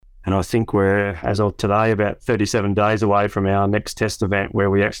And I think we're, as of today, about 37 days away from our next test event where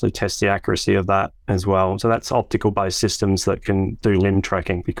we actually test the accuracy of that as well. So that's optical-based systems that can do limb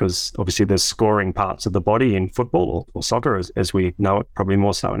tracking, because obviously there's scoring parts of the body in football or soccer, as we know it, probably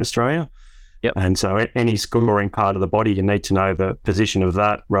more so in Australia. Yep. And so any scoring part of the body, you need to know the position of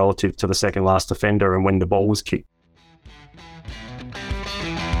that relative to the second last defender and when the ball was kicked.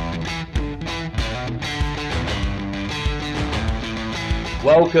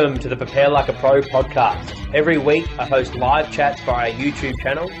 Welcome to the Prepare Like a Pro podcast. Every week I host live chats via our YouTube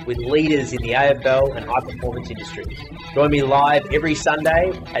channel with leaders in the AFL and high performance industries. Join me live every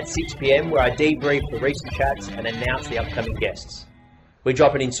Sunday at 6 p.m. where I debrief the recent chats and announce the upcoming guests. We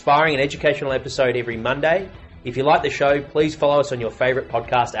drop an inspiring and educational episode every Monday. If you like the show, please follow us on your favourite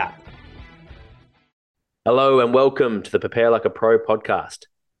podcast app. Hello and welcome to the Prepare Like a Pro podcast.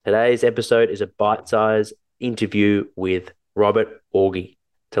 Today's episode is a bite-sized interview with Robert Augie.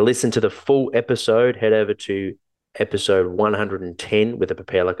 To listen to the full episode, head over to episode 110 with the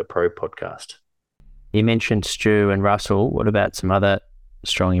Prepare Like a Pro podcast. You mentioned Stu and Russell. What about some other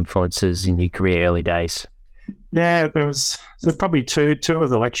strong influences in your career early days? Yeah, there's probably two of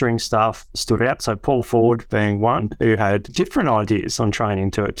the lecturing staff stood out. So Paul Ford being one, who had different ideas on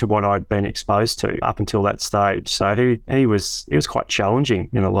training to what I'd been exposed to up until that stage. So he was quite challenging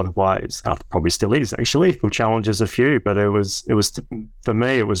in a lot of ways. Probably still is, actually. He'll challenge us a few, but it was for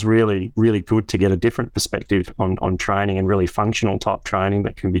me, it was really, really good to get a different perspective on training and really functional type training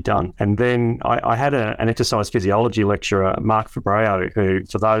that can be done. And then I had an exercise physiology lecturer, Mark Fabreo, who,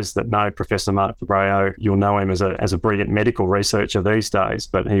 for those that know Professor Mark Fabreo, you'll know him as a brilliant medical researcher these days,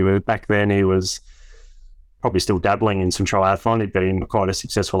 but he was probably still dabbling in some triathlon. He'd been quite a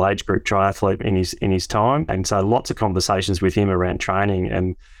successful age group triathlete in his time, and so lots of conversations with him around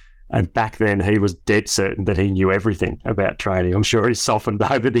training. And back then he was dead certain that he knew everything about training. I'm sure he's softened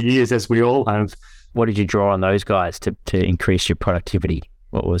over the years, as we all have. What did you draw on those guys to increase your productivity?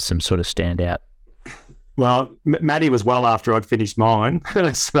 What was some sort of standout? Well, Matty was well after I'd finished mine,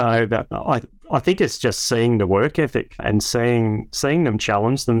 so I think it's just seeing the work ethic and seeing them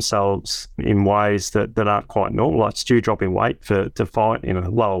challenge themselves in ways that aren't quite normal. Like Stu dropping weight to fight in a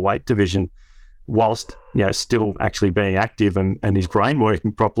lower weight division, whilst still actually being active and his brain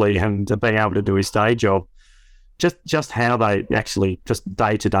working properly and being able to do his day job. Just how they actually just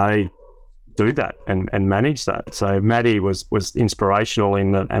day to day do that and manage that. So Matty was inspirational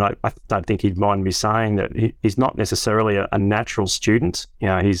in that, and I don't think he'd mind me saying that he's not necessarily a natural student.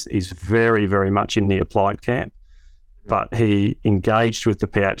 He's very, very much in the applied camp, but he engaged with the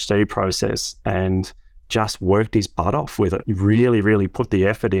PhD process and just worked his butt off with it. He really, really put the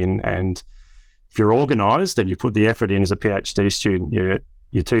effort in, and if you're organised and you put the effort in as a PhD student, you're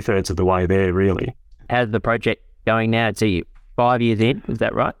 2/3 of the way there, really. How's the project going now? It's 5 years in, is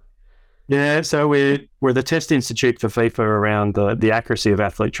that right? Yeah, so we're the test institute for FIFA around the accuracy of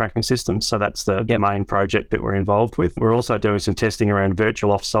athlete tracking systems. So that's the main project that we're involved with. We're also doing some testing around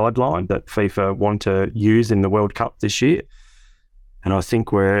virtual offside line that FIFA want to use in the World Cup this year. And I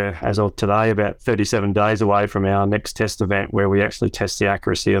think we're, as of today, about 37 days away from our next test event where we actually test the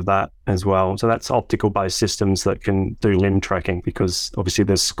accuracy of that as well. So that's optical-based systems that can do limb tracking, because obviously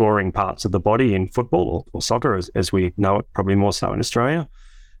there's scoring parts of the body in football or soccer, as we know it, probably more so in Australia.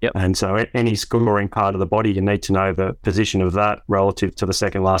 Yep. And so any scoring part of the body, you need to know the position of that relative to the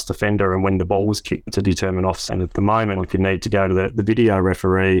second last defender and when the ball was kicked to determine offside. And at the moment, if you need to go to the video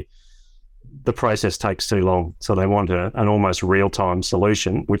referee, the process takes too long. So they want an almost real-time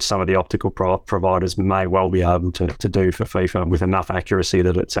solution, which some of the optical providers may well be able to do for FIFA with enough accuracy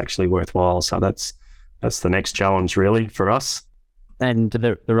that it's actually worthwhile. So that's the next challenge really for us. And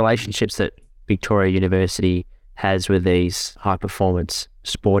the relationships that Victoria University has with these high-performance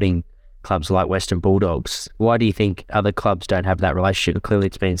sporting clubs like Western Bulldogs. Why do you think other clubs don't have that relationship? Clearly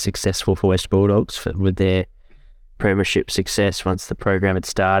it's been successful for West Bulldogs with their premiership success once the program had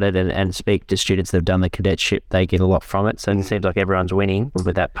started, and speak to students that have done the cadetship, they get a lot from it. So it seems like everyone's winning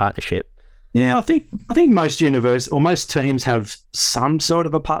with that partnership. Yeah, I think most universities or most teams have some sort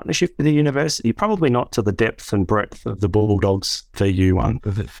of a partnership with the university, probably not to the depth and breadth of the Bulldogs VU one.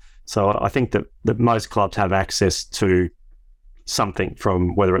 So I think that most clubs have access to something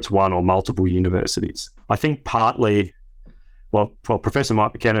from whether it's one or multiple universities. I think partly, Professor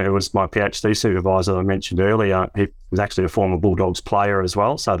Mike McKenna, who was my PhD supervisor I mentioned earlier, he was actually a former Bulldogs player as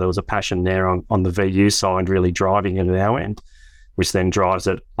well. So there was a passion there on the VU side really driving it at our end, which then drives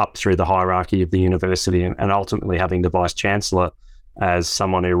it up through the hierarchy of the university and ultimately having the Vice-Chancellor as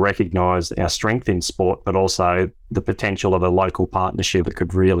someone who recognised our strength in sport, but also the potential of a local partnership that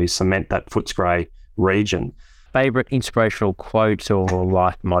could really cement that Footscray region. Favorite inspirational quote or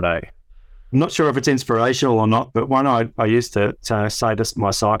life motto? I'm not sure if it's inspirational or not, but one I used to say to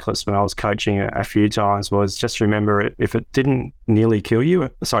my cyclists when I was coaching a few times was just remember if it didn't kill you,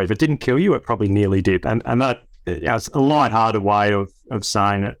 it probably nearly did. And that, it's a light-hearted way of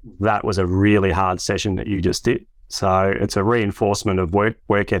saying that was a really hard session that you just did. So it's a reinforcement of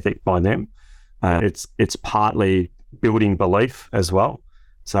work ethic by them. It's partly building belief as well.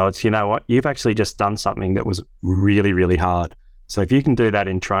 So it's, you know what, you've actually just done something that was really, really hard. So if you can do that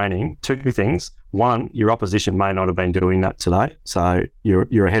in training, two things. One, your opposition may not have been doing that today. So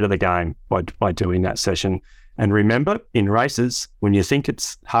you're ahead of the game by doing that session. And remember, in races, when you think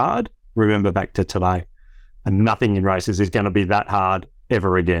it's hard, remember back to today. And nothing in races is going to be that hard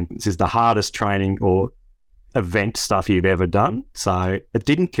ever again. This is the hardest training or event stuff you've ever done. So it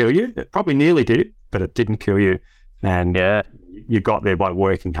didn't kill you. It probably nearly did, but it didn't kill you. And you got there by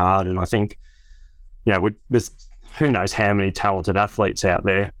working hard. And I think, there's who knows how many talented athletes out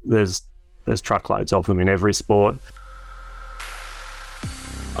there. There's truckloads of them in every sport.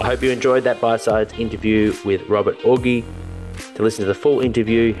 I hope you enjoyed that bite-sized interview with Robert Augie. To listen to the full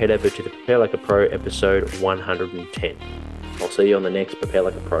interview, head over to the Prepare Like a Pro episode 110. I'll see you on the next Prepare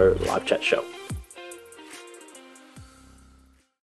Like a Pro live chat show.